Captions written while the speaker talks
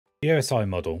The OSI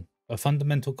model, a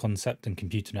fundamental concept in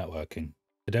computer networking.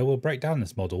 Today we'll break down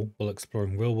this model while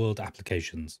exploring real-world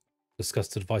applications, discuss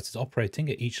the devices operating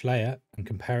at each layer, and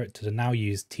compare it to the now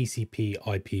used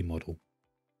TCP/IP model.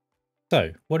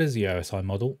 So, what is the OSI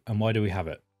model and why do we have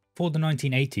it? Before the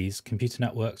 1980s, computer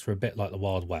networks were a bit like the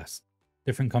Wild West.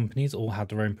 Different companies all had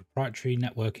their own proprietary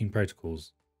networking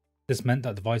protocols. This meant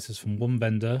that devices from one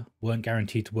vendor weren't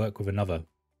guaranteed to work with another,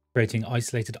 creating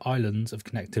isolated islands of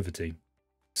connectivity.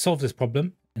 To solve this problem,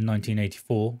 in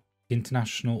 1984, the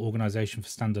International Organization for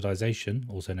Standardization,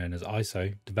 also known as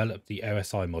ISO, developed the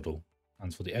OSI model,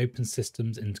 stands for the Open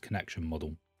Systems Interconnection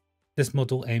Model. This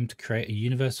model aimed to create a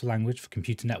universal language for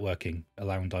computer networking,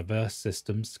 allowing diverse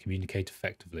systems to communicate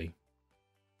effectively.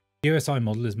 The OSI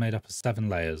model is made up of 7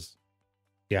 layers: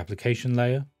 the application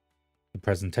layer, the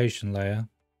presentation layer,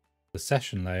 the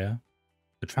session layer,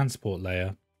 the transport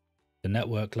layer, the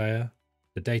network layer,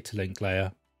 the data link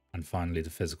layer, and finally the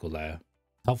physical layer.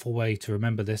 A helpful way to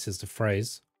remember this is the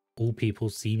phrase, all people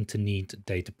seem to need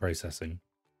data processing.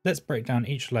 Let's break down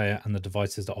each layer and the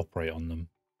devices that operate on them.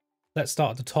 Let's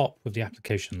start at the top with the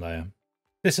application layer.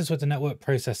 This is where the network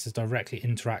processes directly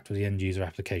interact with the end user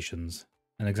applications.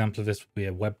 An example of this would be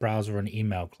a web browser or an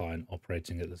email client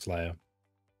operating at this layer.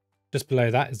 Just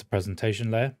below that is the presentation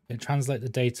layer. It translates the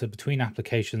data between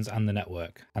applications and the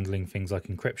network, handling things like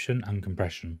encryption and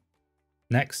compression.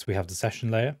 Next, we have the session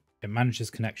layer. It manages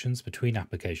connections between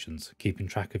applications, keeping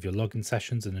track of your login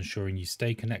sessions and ensuring you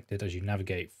stay connected as you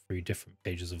navigate through different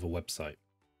pages of a website.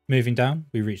 Moving down,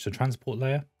 we reach the transport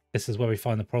layer. This is where we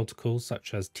find the protocols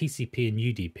such as TCP and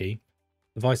UDP.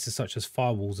 Devices such as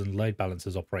firewalls and load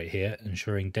balancers operate here,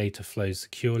 ensuring data flows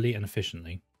securely and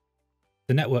efficiently.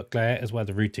 The network layer is where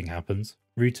the routing happens.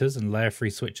 Routers and layer 3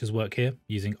 switches work here,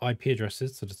 using IP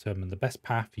addresses to determine the best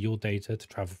path for your data to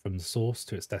travel from the source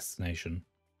to its destination.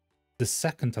 The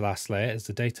second to last layer is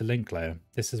the data link layer.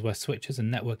 This is where switches and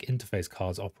network interface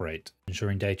cards operate,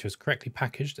 ensuring data is correctly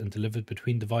packaged and delivered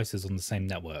between devices on the same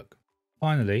network.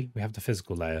 Finally, we have the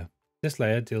physical layer. This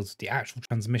layer deals with the actual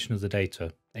transmission of the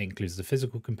data. It includes the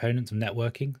physical components of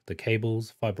networking, the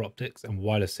cables, fiber optics, and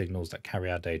wireless signals that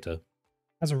carry our data.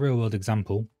 As a real-world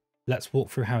example, let's walk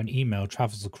through how an email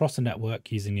travels across a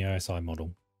network using the OSI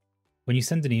model. When you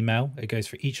send an email, it goes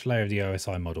through each layer of the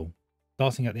OSI model.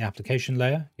 Starting at the application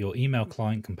layer, your email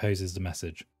client composes the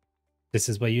message. This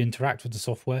is where you interact with the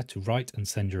software to write and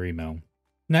send your email.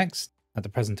 Next, at the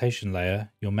presentation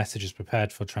layer, your message is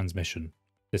prepared for transmission.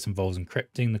 This involves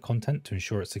encrypting the content to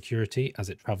ensure its security as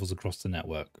it travels across the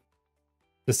network.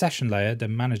 The session layer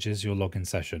then manages your login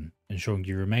session, ensuring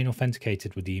you remain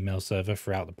authenticated with the email server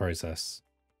throughout the process.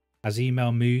 As the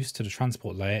email moves to the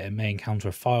transport layer, it may encounter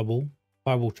a firewall.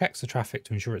 Firewall checks the traffic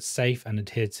to ensure it's safe and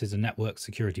adheres to the network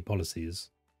security policies.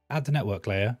 At the network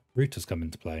layer, routers come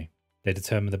into play. They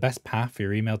determine the best path for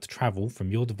your email to travel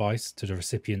from your device to the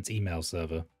recipient's email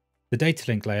server. The data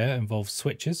link layer involves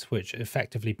switches which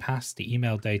effectively pass the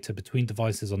email data between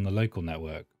devices on the local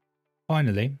network.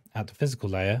 Finally, at the physical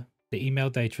layer, the email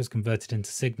data is converted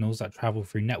into signals that travel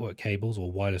through network cables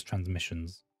or wireless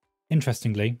transmissions.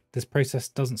 Interestingly, this process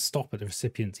doesn't stop at the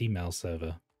recipient's email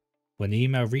server. When the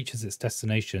email reaches its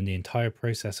destination, the entire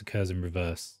process occurs in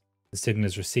reverse. The signal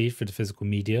is received through the physical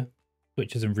media,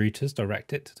 switches and routers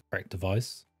direct it to the correct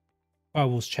device.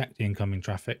 Firewalls check the incoming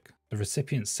traffic, the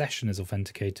recipient's session is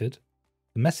authenticated,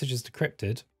 the message is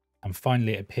decrypted, and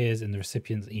finally it appears in the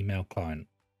recipient's email client.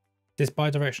 This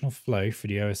bidirectional flow through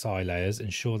the OSI layers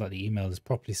ensure that the email is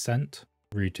properly sent,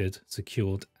 routed,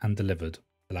 secured, and delivered,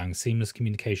 allowing seamless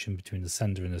communication between the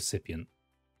sender and the recipient.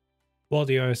 While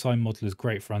the OSI model is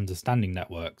great for understanding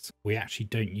networks, we actually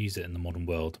don't use it in the modern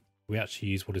world. We actually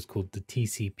use what is called the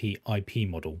TCP/IP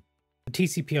model. The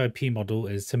TCP/IP model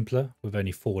is simpler with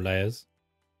only 4 layers.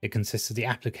 It consists of the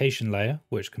application layer,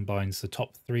 which combines the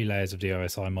top 3 layers of the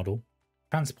OSI model,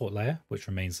 transport layer, which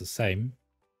remains the same,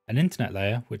 an internet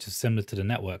layer, which is similar to the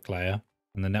network layer,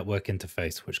 and the network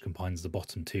interface, which combines the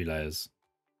bottom 2 layers.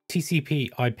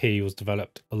 TCP/IP was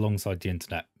developed alongside the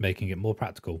internet, making it more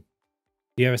practical.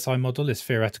 The OSI model is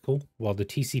theoretical, while the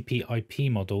TCP/IP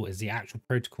model is the actual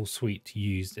protocol suite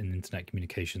used in internet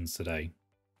communications today.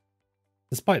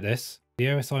 Despite this, the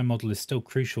OSI model is still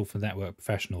crucial for network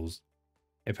professionals.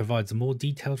 It provides a more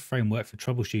detailed framework for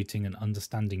troubleshooting and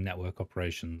understanding network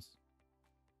operations.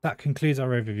 That concludes our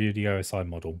overview of the OSI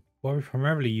model. While we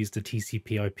primarily use the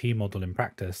TCP/IP model in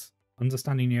practice,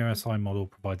 understanding the OSI model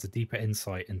provides a deeper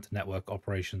insight into network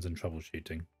operations and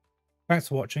troubleshooting. Thanks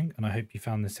for watching, and I hope you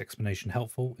found this explanation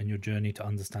helpful in your journey to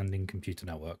understanding computer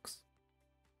networks.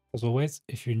 As always,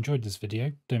 if you enjoyed this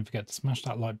video, don't forget to smash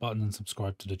that like button and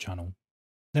subscribe to the channel.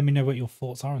 Let me know what your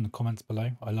thoughts are in the comments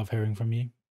below. I love hearing from you.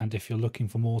 And if you're looking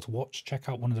for more to watch, check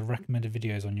out one of the recommended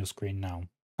videos on your screen now.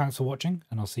 Thanks for watching,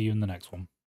 and I'll see you in the next one.